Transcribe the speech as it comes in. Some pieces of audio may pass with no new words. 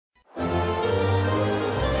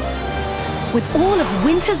With all of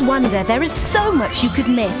winter's wonder, there is so much you could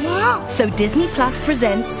miss. So Disney Plus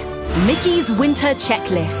presents Mickey's Winter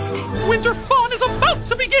Checklist. Winter fun is about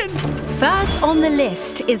to begin! First on the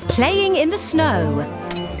list is playing in the snow.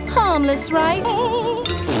 Harmless, right?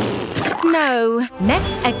 No.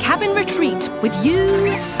 Next, a cabin retreat with you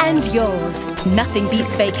and yours. Nothing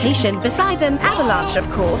beats vacation besides an avalanche,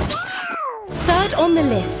 of course. Third on the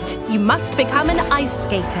list, you must become an ice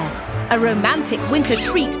skater. A romantic winter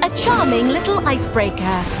treat, a charming little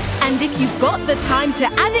icebreaker. And if you've got the time to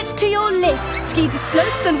add it to your list, ski the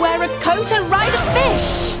slopes and wear a coat and ride a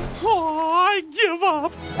fish. Oh, I give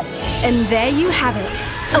up. And there you have it.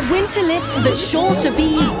 A winter list that's sure to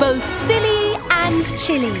be both silly and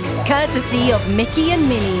chilly, courtesy of Mickey and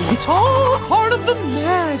Minnie. It's all part of the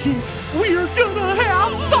magic. We're gonna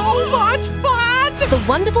have so much fun! The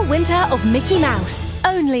Wonderful Winter of Mickey Mouse,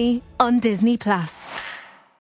 only on Disney Plus.